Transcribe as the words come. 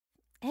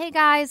Hey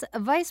guys,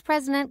 Vice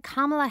President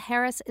Kamala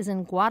Harris is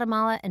in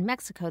Guatemala and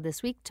Mexico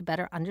this week to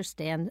better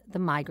understand the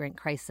migrant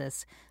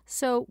crisis.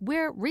 So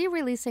we're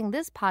re-releasing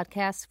this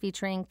podcast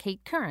featuring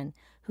Kate Curran,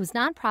 whose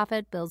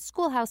nonprofit builds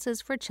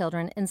schoolhouses for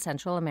children in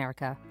Central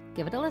America.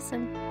 Give it a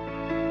listen.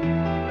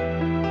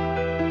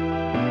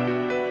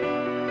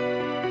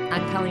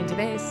 I'm Colleen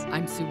DeBase.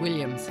 I'm Sue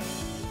Williams.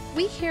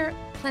 We hear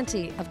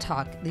plenty of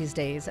talk these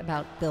days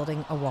about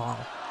building a wall.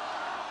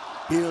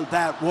 Build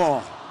that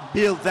wall.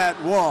 Build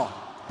that wall.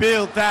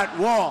 Build that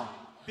wall.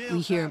 We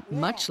hear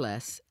much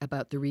less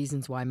about the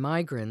reasons why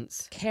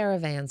migrants,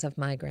 Caravans of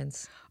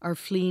migrants, are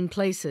fleeing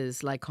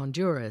places like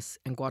Honduras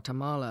and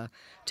Guatemala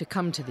to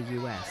come to the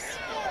U.S.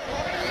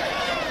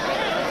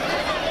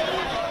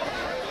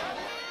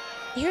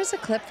 Here's a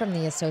clip from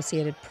the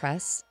Associated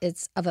Press.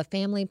 It's of a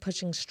family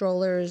pushing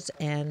strollers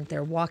and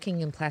they're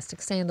walking in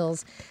plastic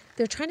sandals.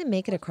 They're trying to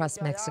make it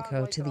across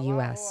Mexico to the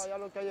U.S.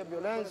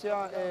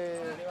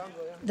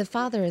 The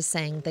father is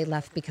saying they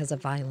left because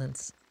of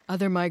violence.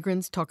 Other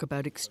migrants talk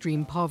about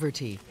extreme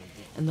poverty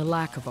and the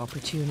lack of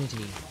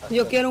opportunity.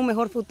 Yo quiero un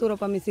mejor futuro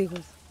para mis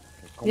hijos.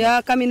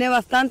 Ya caminé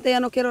bastante, ya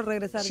no quiero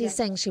regresar. She's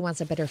saying she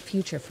wants a better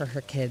future for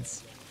her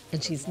kids,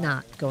 and she's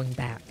not going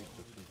back.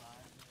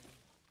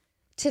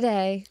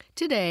 Today,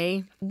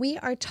 we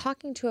are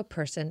talking to a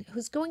person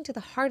who's going to the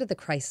heart of the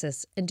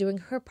crisis and doing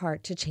her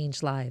part to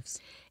change lives.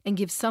 And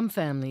give some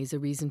families a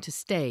reason to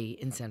stay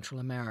in Central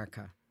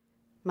America.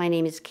 My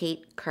name is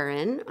Kate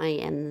Curran. I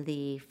am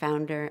the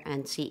founder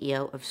and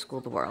CEO of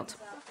School the World.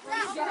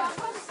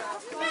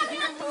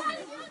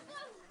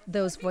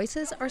 Those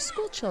voices are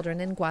school children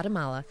in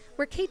Guatemala,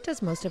 where Kate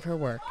does most of her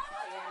work.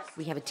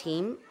 We have a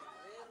team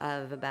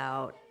of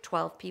about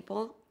 12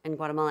 people in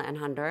Guatemala and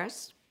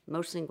Honduras,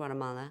 mostly in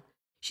Guatemala.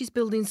 She's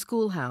building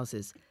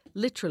schoolhouses,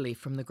 literally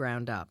from the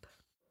ground up.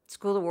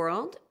 School the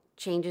World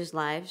changes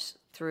lives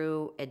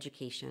through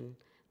education.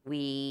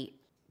 We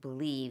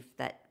believe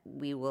that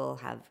we will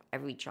have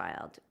every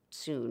child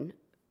soon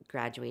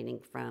graduating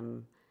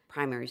from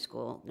primary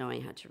school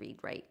knowing how to read,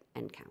 write,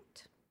 and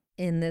count.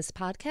 In this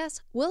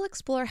podcast, we'll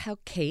explore how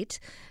Kate,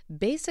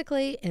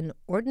 basically an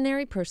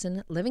ordinary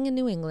person living in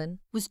New England,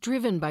 was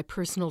driven by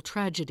personal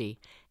tragedy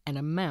and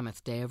a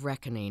mammoth day of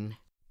reckoning.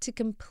 To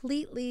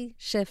completely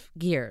shift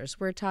gears,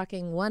 we're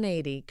talking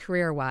 180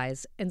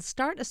 career-wise, and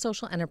start a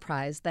social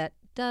enterprise that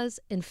does,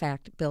 in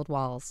fact, build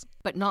walls.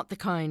 But not the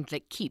kind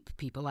that keep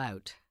people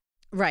out.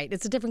 Right,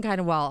 it's a different kind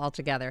of wall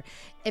altogether.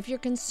 If you're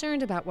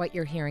concerned about what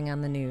you're hearing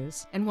on the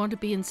news and want to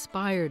be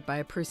inspired by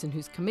a person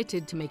who's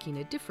committed to making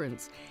a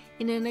difference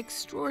in an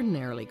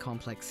extraordinarily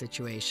complex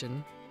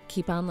situation,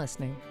 keep on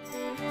listening.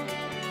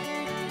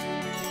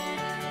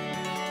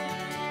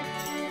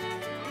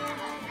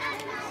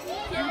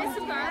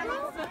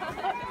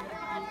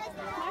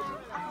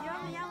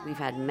 We've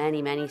had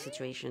many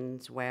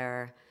situations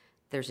where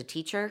there's a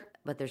teacher,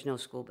 but there's no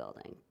school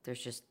building.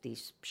 There's just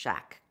these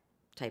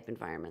shack-type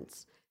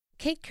environments.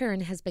 Kate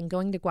Curran has been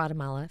going to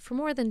Guatemala for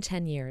more than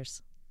 10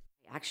 years.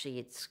 Actually,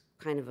 it's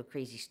kind of a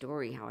crazy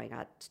story how I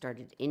got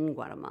started in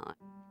Guatemala.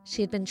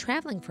 She had been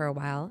traveling for a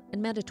while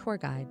and met a tour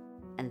guide.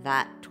 And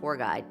that tour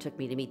guide took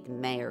me to meet the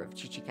mayor of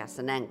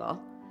Chichicastenango,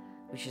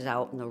 which is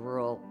out in the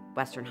rural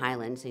Western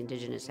Highlands, the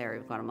indigenous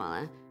area of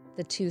Guatemala.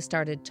 The two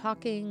started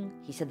talking.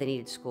 He said they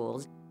needed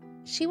schools.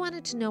 She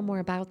wanted to know more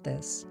about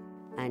this.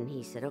 And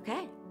he said,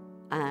 okay.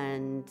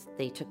 And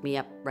they took me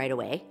up right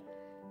away,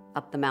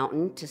 up the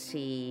mountain to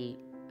see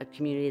a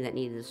community that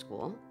needed a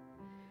school,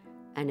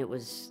 and it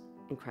was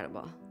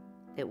incredible.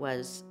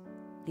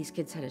 These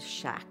kids had a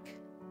shack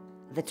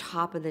at the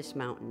top of this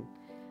mountain,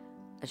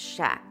 a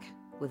shack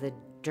with a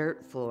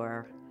dirt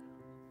floor,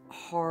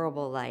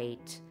 horrible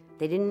light.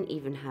 They didn't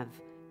even have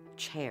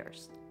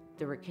chairs.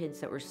 There were kids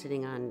that were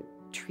sitting on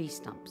tree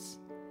stumps.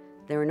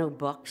 There were no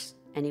books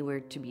anywhere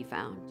to be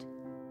found.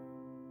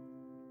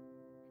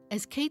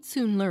 As Kate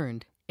soon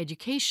learned,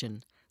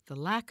 education, the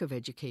lack of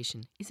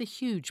education, is a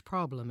huge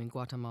problem in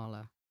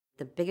Guatemala.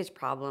 The biggest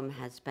problem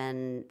has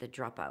been the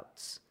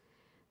dropouts.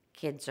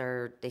 Kids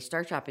they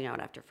start dropping out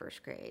after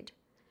first grade,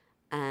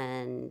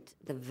 and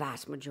the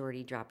vast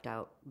majority dropped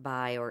out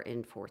by or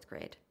in fourth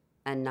grade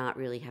and not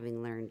really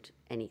having learned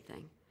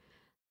anything.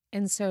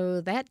 And so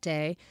that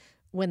day,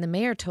 when the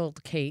mayor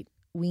told Kate,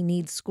 we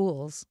need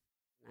schools,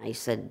 I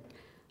said,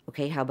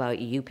 okay, how about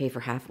you pay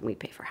for half and we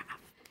pay for half?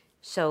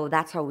 So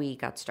that's how we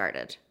got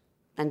started.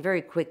 And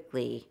very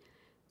quickly,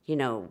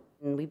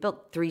 we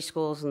built 3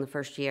 schools in the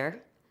first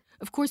year.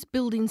 Of course,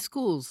 building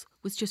schools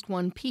was just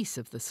one piece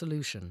of the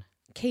solution.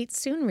 Kate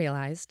soon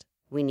realized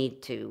we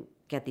need to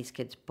get these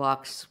kids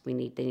books. They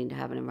need to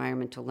have an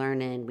environment to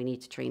learn in. We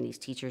need to train these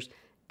teachers,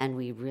 and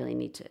we really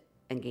need to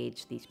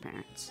engage these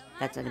parents.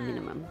 That's at a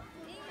minimum.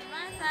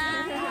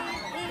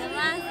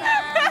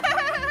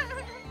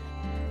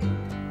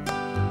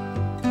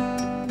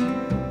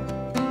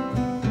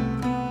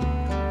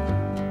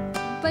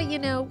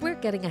 But we're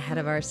getting ahead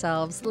of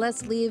ourselves.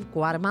 Let's leave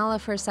Guatemala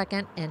for a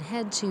second and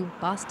head to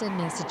Boston,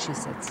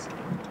 Massachusetts.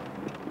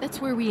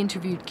 That's where we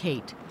interviewed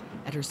Kate,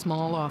 at her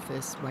small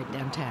office right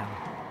downtown.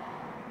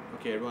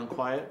 Okay, everyone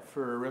quiet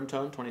for room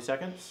tone, 20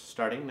 seconds,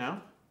 starting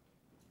now.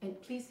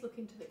 And please look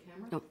into the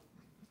camera. No.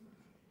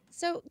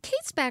 So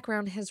Kate's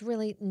background has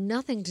really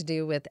nothing to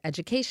do with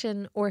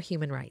education or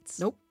human rights.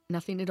 Nope,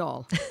 nothing at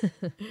all.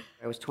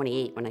 I was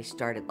 28 when I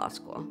started law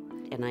school,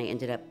 and I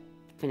ended up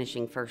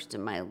finishing first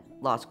in my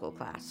law school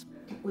class.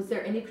 Was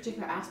there any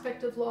particular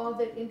aspect of law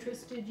that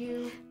interested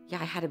you? Yeah,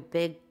 I had a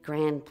big,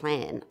 grand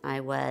plan. I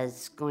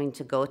was going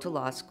to go to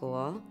law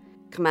school,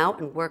 come out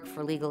and work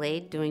for legal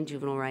aid doing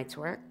juvenile rights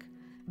work.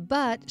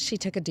 But she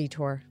took a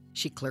detour.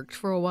 She clerked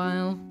for a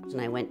while.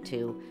 And I went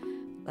to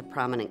a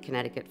prominent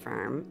Connecticut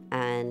firm,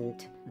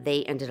 and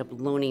they ended up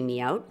loaning me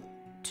out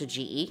to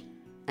GE.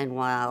 And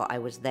while I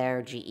was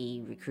there,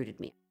 GE recruited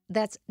me.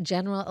 That's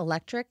General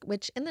Electric,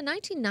 which in the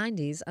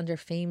 1990s, under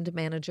famed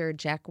manager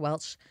Jack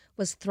Welch,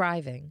 was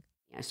thriving.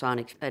 I saw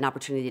an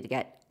opportunity to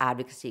get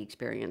advocacy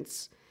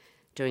experience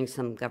doing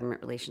some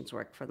government relations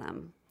work for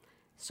them.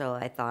 So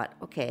I thought,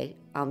 okay,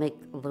 I'll make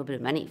a little bit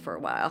of money for a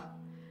while,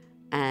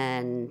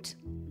 and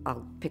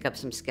I'll pick up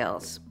some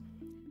skills.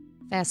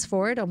 Fast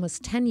forward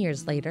almost 10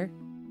 years later.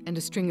 And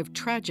a string of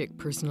tragic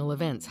personal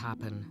events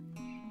happen.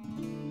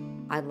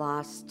 I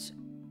lost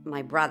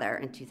my brother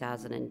in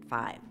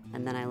 2005,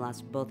 and then I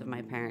lost both of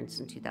my parents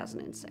in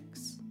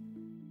 2006.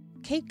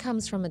 Kate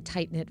comes from a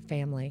tight-knit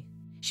family.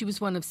 She was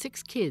one of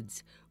 6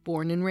 kids,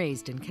 born and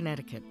raised in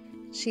Connecticut.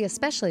 She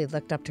especially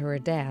looked up to her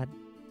dad.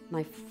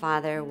 My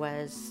father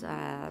was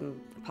a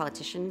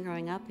politician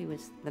growing up. He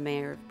was the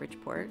mayor of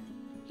Bridgeport.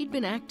 He'd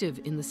been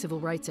active in the civil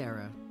rights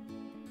era.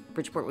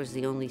 Bridgeport was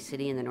the only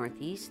city in the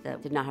Northeast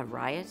that did not have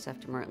riots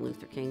after Martin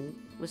Luther King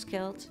was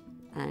killed.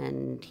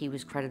 And he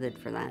was credited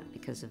for that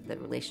because of the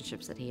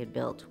relationships that he had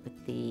built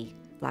with the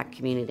Black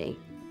community.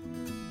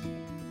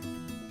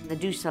 The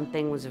do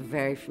something was a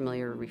very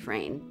familiar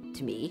refrain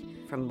to me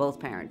from both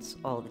parents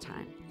all the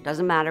time.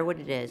 Doesn't matter what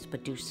it is,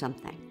 but do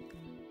something.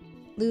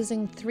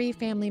 Losing 3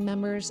 family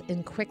members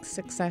in quick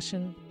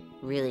succession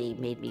Really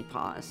made me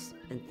pause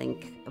and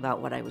think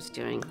about what I was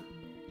doing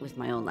with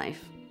my own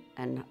life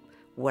and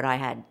what I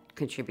had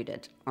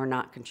contributed or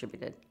not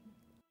contributed.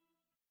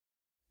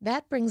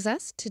 That brings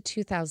us to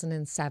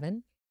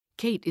 2007.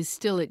 Kate is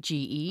still at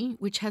GE,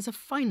 which has a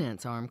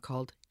finance arm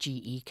called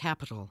GE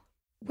Capital.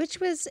 Which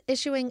was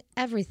issuing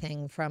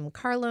everything from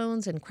car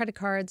loans and credit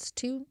cards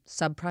to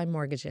subprime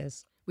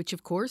mortgages. Which,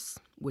 of course,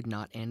 would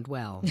not end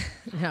well.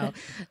 No,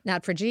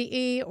 not for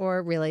GE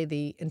or really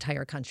the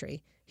entire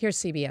country. Here's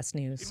CBS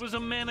News. It was a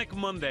manic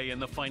Monday in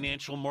the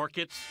financial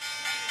markets.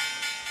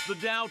 The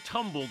Dow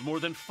tumbled more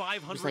than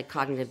 500. It was like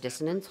cognitive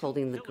dissonance,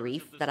 holding the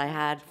grief that I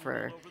had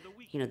for,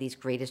 these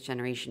greatest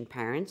generation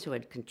parents who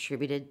had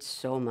contributed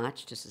so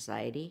much to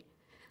society,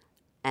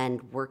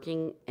 and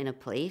working in a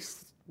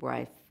place where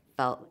I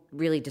felt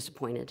really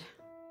disappointed.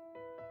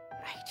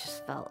 I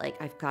just felt like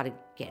I've got to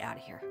get out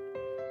of here.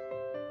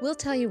 We'll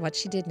tell you what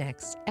she did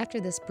next after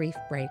this brief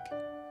break.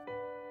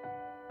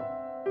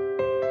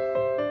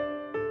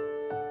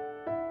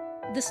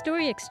 The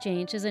Story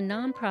Exchange is a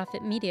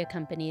nonprofit media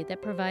company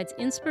that provides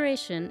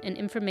inspiration and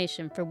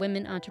information for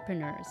women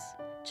entrepreneurs.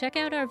 Check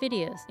out our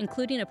videos,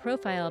 including a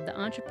profile of the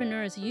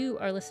entrepreneurs you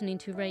are listening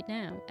to right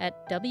now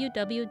at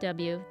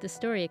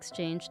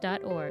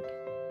www.thestoryexchange.org.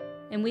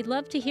 And we'd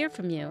love to hear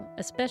from you,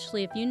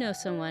 especially if you know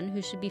someone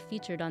who should be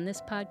featured on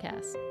this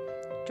podcast.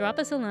 Drop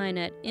us a line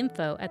at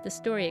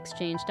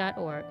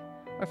info@thestoryexchange.org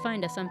or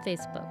find us on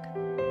Facebook.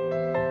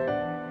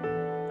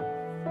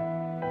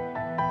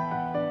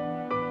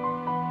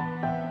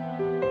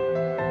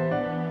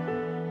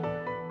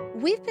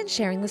 We've been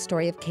sharing the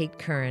story of Kate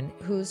Curran,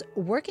 who's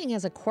working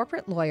as a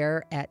corporate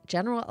lawyer at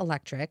General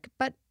Electric,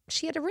 but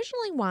she had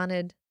originally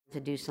wanted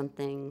to do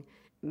something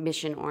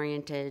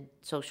mission-oriented,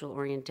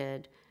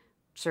 social-oriented,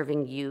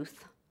 serving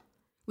youth.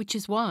 Which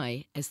is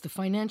why, as the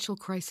financial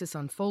crisis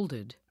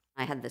unfolded,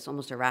 I had this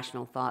almost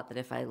irrational thought that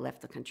if I left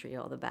the country,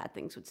 all the bad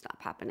things would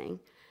stop happening.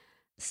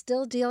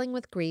 Still dealing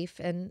with grief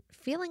and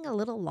feeling a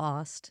little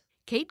lost,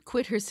 Kate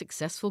quit her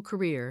successful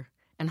career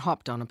and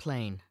hopped on a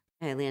plane.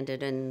 I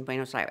landed in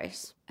Buenos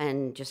Aires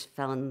and just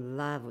fell in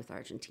love with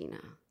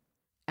Argentina.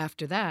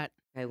 After that,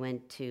 I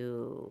went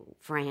to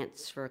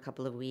France for a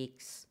couple of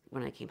weeks.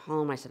 When I came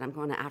home, I said, I'm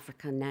going to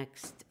Africa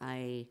next.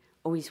 I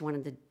always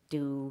wanted to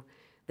do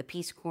the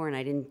Peace Corps, and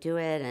I didn't do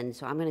it, and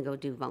so I'm going to go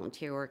do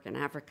volunteer work in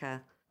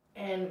Africa.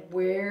 And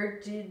where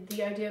did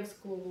the idea of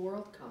School of the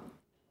World come?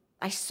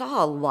 I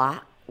saw a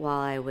lot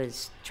while I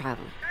was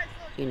traveling.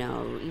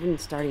 Even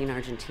starting in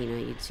Argentina,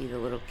 you'd see the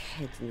little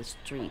kids in the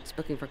streets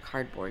looking for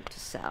cardboard to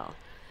sell.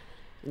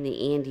 In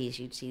the Andes,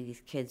 you'd see these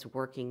kids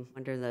working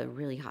under the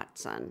really hot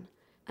sun.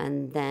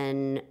 And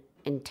then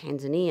in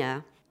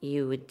Tanzania,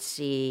 you would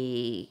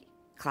see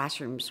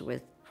classrooms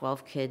with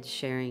 12 kids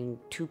sharing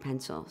 2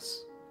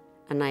 pencils.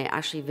 And I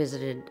actually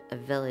visited a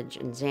village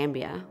in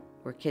Zambia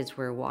where kids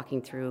were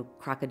walking through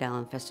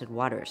crocodile-infested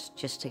waters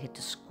just to get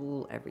to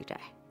school every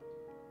day.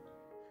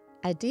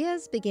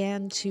 ideas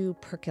began to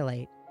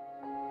percolate.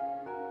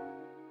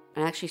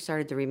 I actually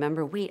started to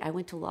remember, wait, I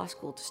went to law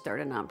school to start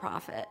a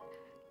nonprofit.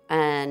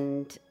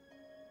 And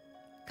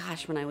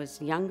gosh, when I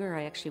was younger,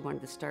 I actually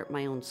wanted to start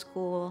my own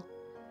school.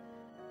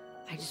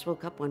 I just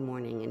woke up one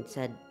morning and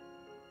said,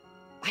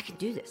 I can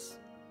do this.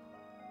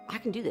 I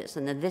can do this.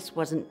 And then this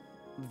wasn't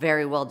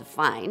very well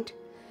defined.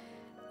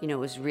 You know, it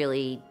was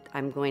really,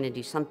 I'm going to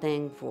do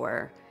something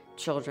for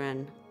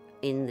children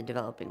in the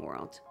developing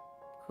world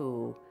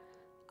who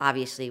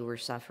obviously were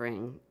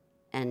suffering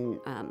and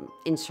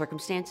in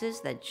circumstances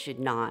that should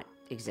not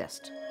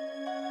exist.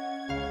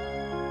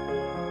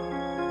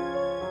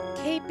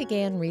 Kate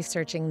began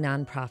researching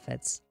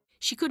nonprofits.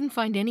 She couldn't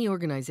find any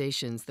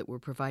organizations that were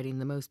providing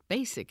the most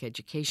basic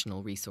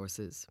educational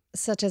resources.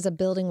 Such as a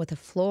building with a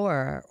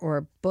floor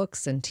or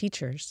books and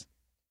teachers.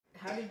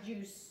 How did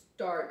you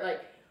start?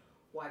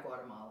 Why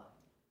Guatemala?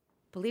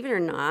 Believe it or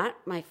not,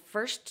 my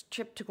first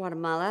trip to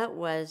Guatemala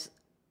was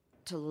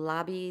to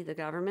lobby the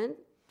government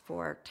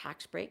for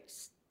tax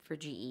breaks for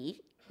GE.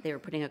 They were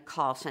putting a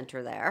call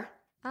center there.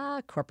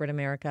 Ah, corporate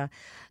America.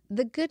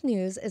 The good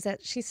news is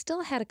that she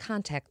still had a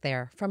contact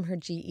there from her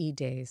GE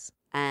days.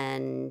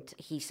 And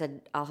he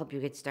said, I'll help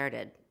you get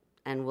started,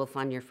 and we'll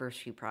fund your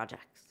first few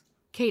projects.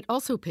 Kate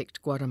also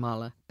picked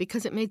Guatemala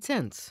because it made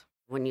sense.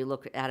 When you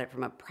look at it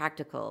from a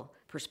practical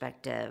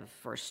perspective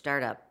for a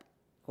startup,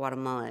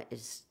 Guatemala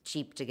is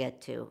cheap to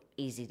get to,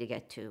 easy to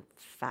get to,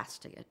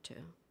 fast to get to.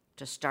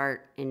 To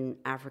start in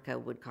Africa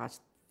would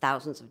cost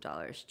thousands of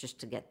dollars just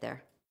to get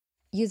there.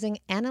 Using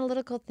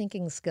analytical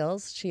thinking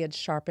skills she had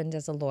sharpened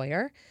as a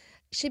lawyer,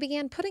 she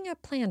began putting a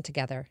plan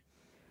together.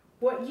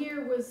 What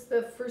year was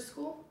the first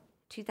school?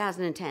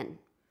 2010.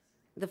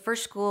 The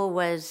first school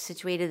was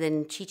situated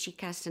in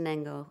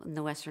Chichicastenango in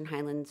the western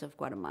highlands of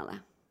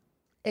Guatemala.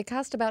 It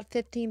cost about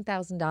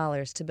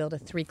 $15,000 to build a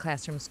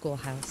 3-classroom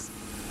schoolhouse.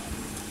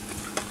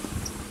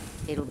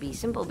 It'll be a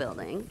simple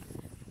building,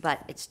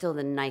 but it's still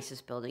the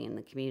nicest building in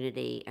the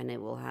community, and it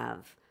will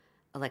have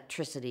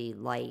electricity,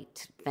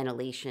 light,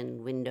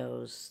 ventilation,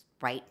 windows,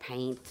 bright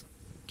paint.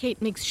 Kate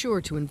makes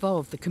sure to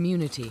involve the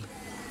community.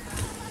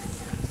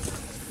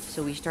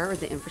 So we start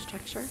with the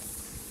infrastructure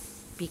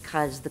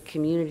because the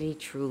community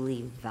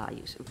truly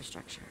values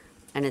infrastructure.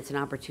 And it's an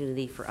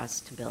opportunity for us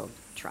to build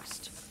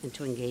trust and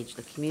to engage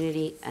the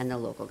community and the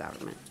local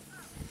government.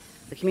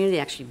 The community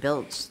actually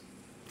builds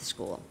the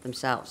school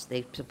themselves.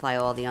 They supply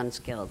all the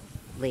unskilled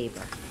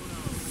labor.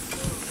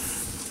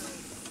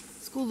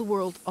 School the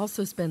World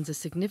also spends a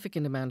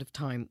significant amount of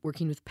time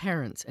working with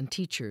parents and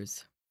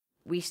teachers.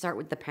 We start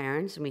with the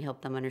parents and we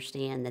help them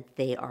understand that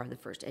they are the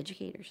first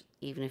educators.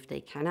 Even if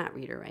they cannot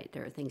read or write,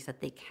 there are things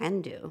that they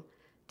can do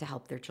to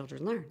help their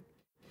children learn.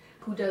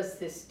 Who does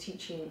this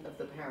teaching of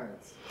the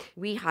parents?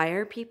 We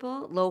hire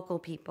people, local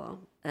people,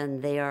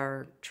 and they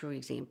are true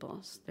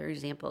examples. They're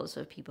examples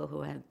of people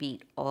who have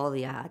beat all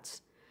the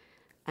odds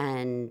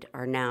and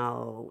are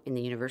now in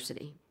the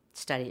university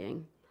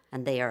studying.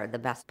 And they are the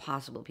best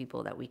possible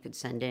people that we could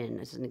send in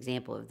as an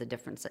example of the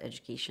difference that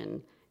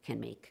education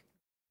can make.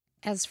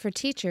 As for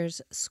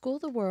teachers, School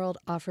the World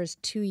offers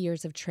 2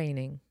 years of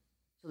training.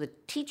 So the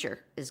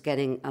teacher is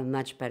getting a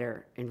much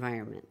better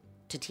environment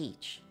to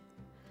teach.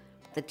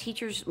 The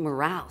teacher's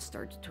morale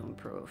starts to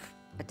improve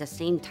at the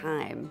same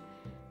time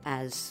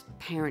as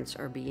parents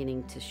are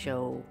beginning to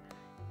show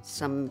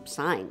some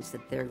signs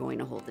that they're going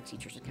to hold the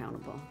teachers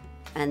accountable.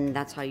 And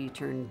that's how you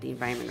turn the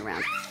environment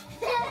around.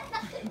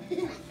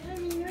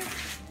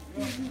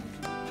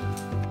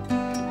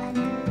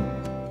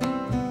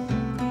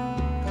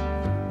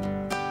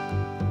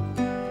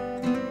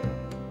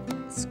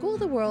 School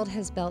the World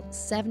has built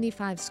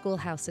 75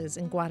 schoolhouses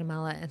in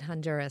Guatemala and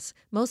Honduras,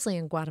 mostly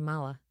in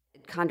Guatemala.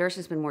 Honduras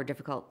has been more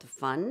difficult to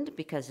fund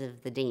because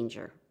of the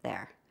danger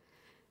there.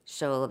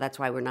 So that's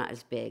why we're not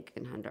as big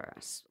in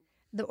Honduras.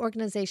 The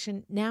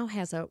organization now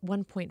has a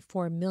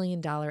 $1.4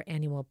 million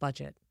annual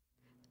budget.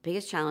 The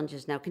biggest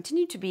challenges now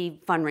continue to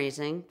be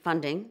fundraising,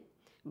 funding,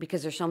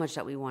 because there's so much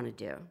that we want to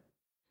do.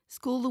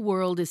 School the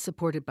World is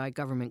supported by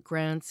government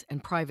grants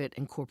and private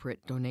and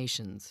corporate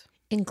donations,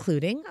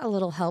 including a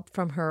little help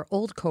from her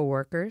old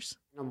co-workers.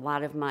 A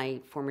lot of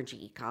my former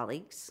GE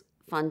colleagues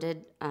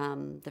funded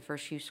the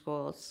first few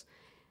schools.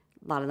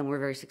 A lot of them were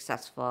very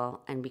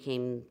successful and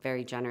became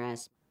very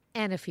generous.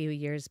 And a few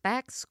years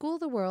back, School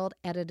the World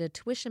added a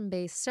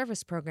tuition-based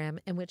service program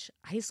in which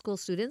high school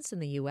students in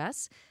the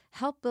U.S.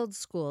 help build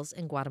schools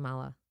in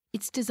Guatemala.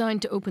 It's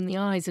designed to open the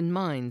eyes and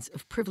minds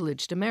of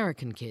privileged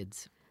American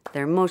kids.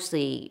 They're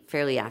mostly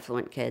fairly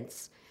affluent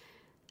kids,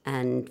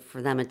 and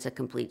for them it's a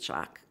complete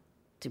shock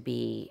to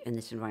be in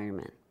this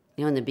environment.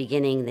 You know, in the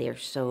beginning, they are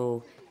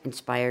so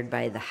inspired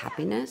by the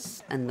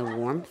happiness and the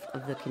warmth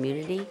of the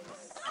community.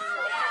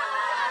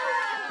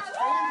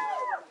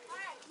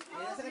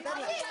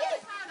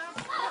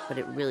 But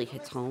it really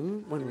hits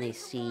home when they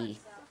see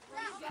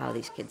how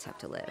these kids have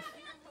to live.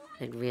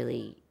 It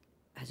really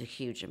has a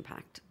huge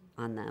impact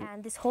on them.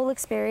 And this whole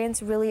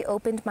experience really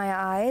opened my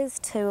eyes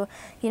to,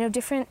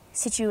 different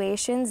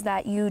situations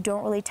that you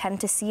don't really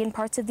tend to see in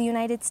parts of the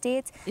United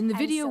States. In the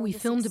video we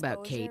filmed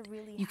about Kate,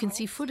 you can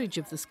see footage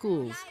of the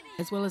schools,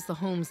 as well as the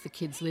homes the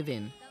kids live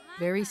in.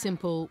 Very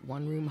simple,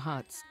 one-room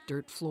huts,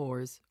 dirt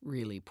floors,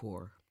 really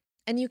poor.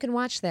 And you can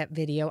watch that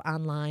video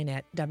online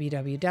at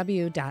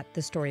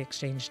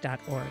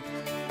www.thestoryexchange.org.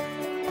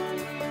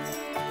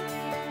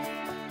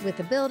 With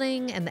the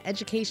building and the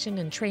education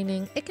and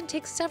training, it can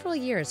take several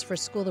years for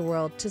School the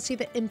World to see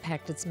the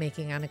impact it's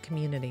making on a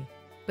community.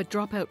 But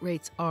dropout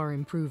rates are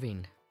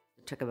improving.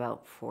 It took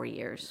about 4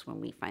 years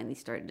when we finally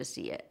started to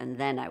see it. And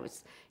then I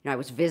was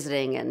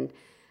visiting, and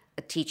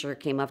a teacher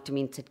came up to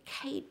me and said,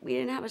 "Kate, we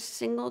didn't have a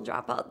single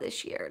dropout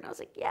this year." And I was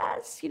like,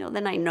 yes,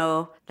 then I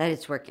know that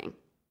it's working.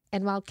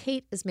 And while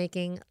Kate is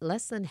making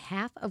less than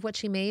half of what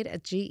she made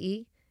at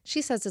GE,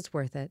 she says it's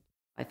worth it.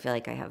 I feel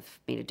like I have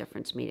made a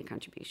difference, made a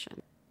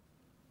contribution.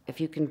 If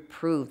you can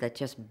prove that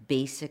just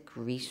basic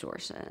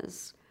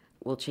resources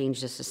will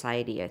change the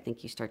society, I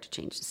think you start to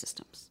change the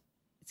systems.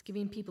 It's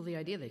giving people the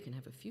idea they can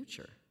have a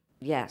future.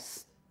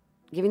 Yes,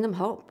 giving them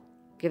hope,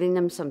 giving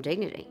them some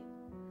dignity.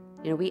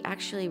 We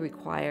actually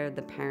require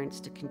the parents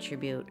to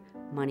contribute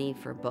money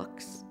for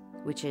books,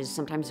 which is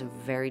sometimes a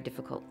very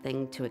difficult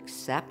thing to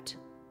accept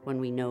when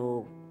we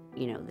know,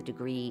 the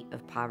degree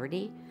of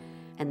poverty.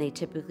 And they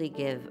typically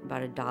give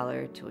about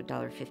 $1 to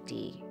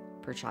 $1.50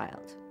 per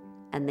child.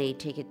 And they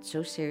take it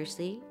so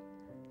seriously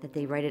that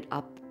they write it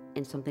up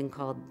in something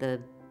called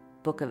the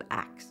Book of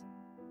Acts.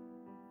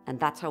 And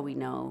that's how we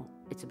know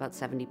it's about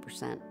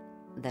 70%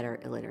 that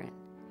are illiterate,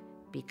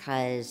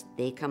 because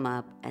they come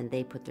up and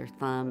they put their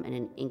thumb in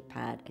an ink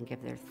pad and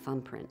give their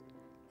thumbprint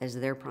as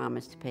their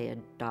promise to pay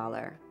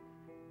 $1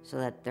 so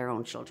that their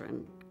own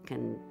children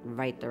can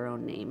write their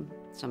own name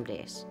some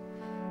days.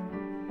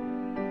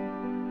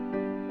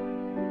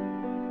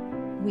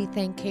 We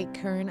thank Kate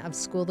Curran of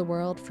School the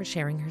World for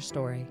sharing her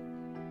story.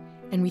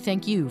 And we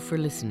thank you for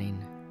listening.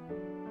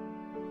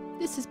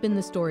 This has been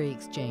The Story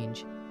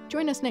Exchange.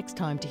 Join us next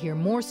time to hear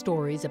more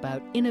stories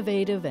about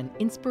innovative and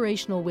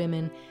inspirational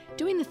women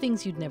doing the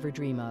things you'd never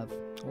dream of.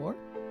 Or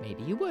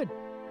maybe you would.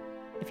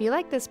 If you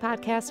like this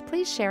podcast,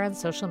 please share on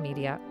social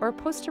media or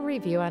post a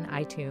review on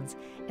iTunes.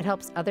 It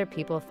helps other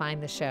people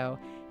find the show.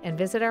 And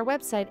visit our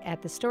website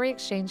at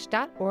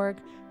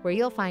thestoryexchange.org, where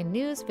you'll find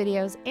news,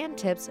 videos, and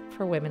tips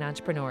for women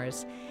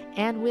entrepreneurs.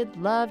 And we'd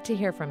love to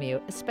hear from you,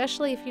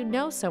 especially if you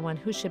know someone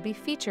who should be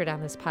featured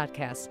on this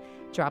podcast.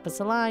 Drop us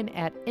a line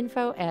at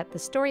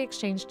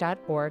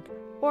info@thestoryexchange.org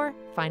or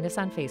find us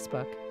on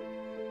Facebook.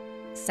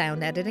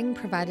 Sound editing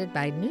provided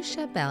by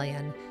Nusha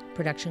Balian.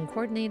 Production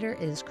coordinator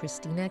is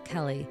Christina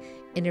Kelly.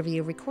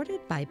 Interview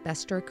recorded by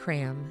Bester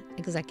Cram.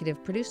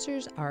 Executive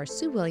producers are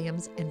Sue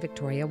Williams and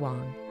Victoria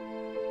Wong.